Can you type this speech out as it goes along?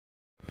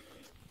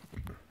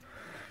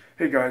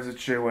Hey guys,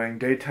 it's Jwang,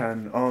 day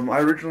 10. I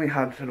originally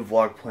had a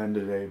vlog planned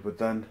today, but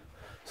then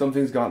some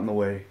things got in the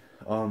way.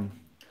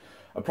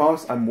 I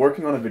promise I'm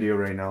working on a video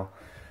right now,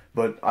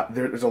 but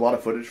there's a lot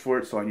of footage for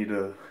it, so I need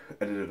to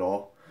edit it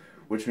all,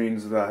 which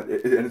means that,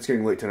 and it's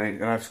getting late tonight,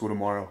 and I have school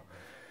tomorrow.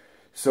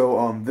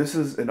 So, this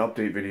is an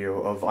update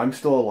video of I'm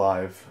still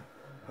alive,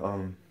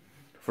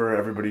 for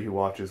everybody who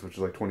watches, which is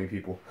like 20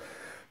 people.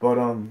 But,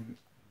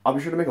 I'll be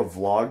sure to make a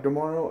vlog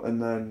tomorrow,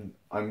 and then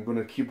I'm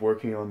gonna keep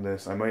working on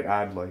this. I might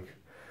add,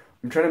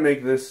 I'm trying to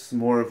make this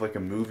more of like a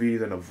movie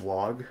than a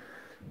vlog,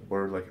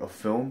 or like a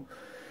film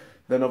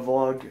than a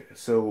vlog,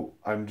 so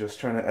I'm just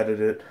trying to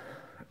edit it,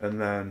 and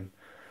then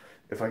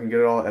if I can get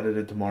it all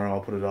edited tomorrow,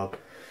 I'll put it up,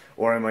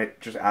 or I might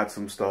just add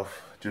some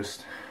stuff,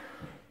 just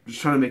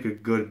trying to make a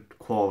good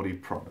quality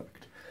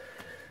product.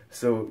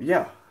 So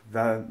yeah,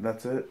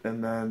 that's it,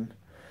 and then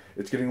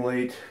it's getting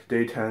late,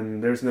 day 10,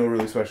 there's no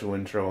really special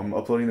intro. I'm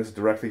uploading this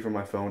directly from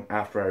my phone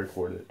after I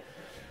record it.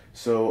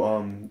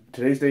 So,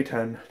 today's day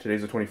 10,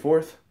 today's the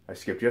 24th. I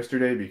skipped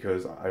yesterday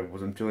because I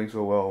wasn't feeling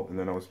so well, and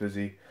then I was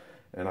busy,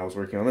 and I was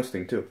working on this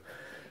thing too.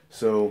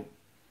 So,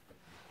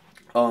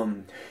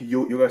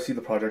 you'll guys see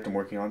the project I'm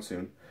working on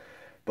soon.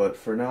 But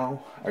for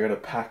now, I gotta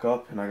pack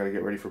up, and I gotta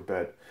get ready for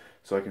bed,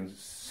 so I can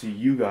see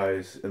you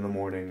guys in the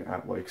morning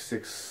at like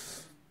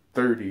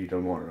 6:30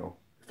 tomorrow,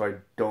 if I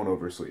don't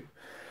oversleep.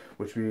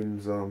 Which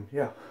means,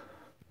 yeah,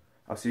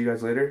 I'll see you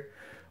guys later.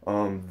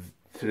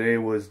 Today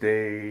was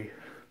day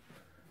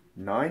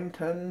 9,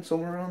 10,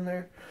 somewhere around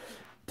there.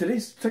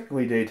 Today's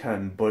technically day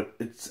 10, but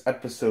it's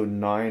episode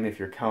 9 if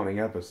you're counting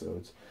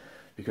episodes,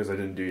 because I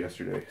didn't do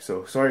yesterday.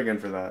 So, sorry again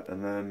for that.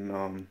 And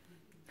then,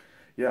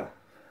 yeah,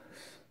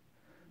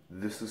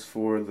 this is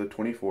for the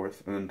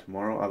 24th, and then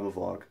tomorrow I have a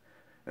vlog,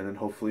 and then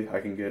hopefully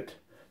I can get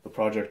the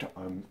project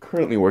I'm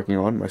currently working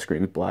on, my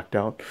screen is blacked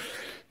out,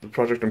 the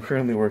project I'm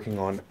currently working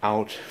on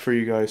out for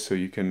you guys so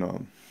you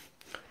can,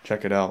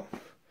 check it out.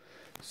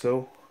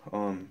 So,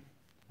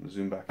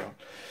 zoom back out.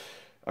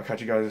 I'll catch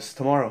you guys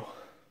tomorrow.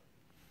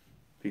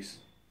 Peace.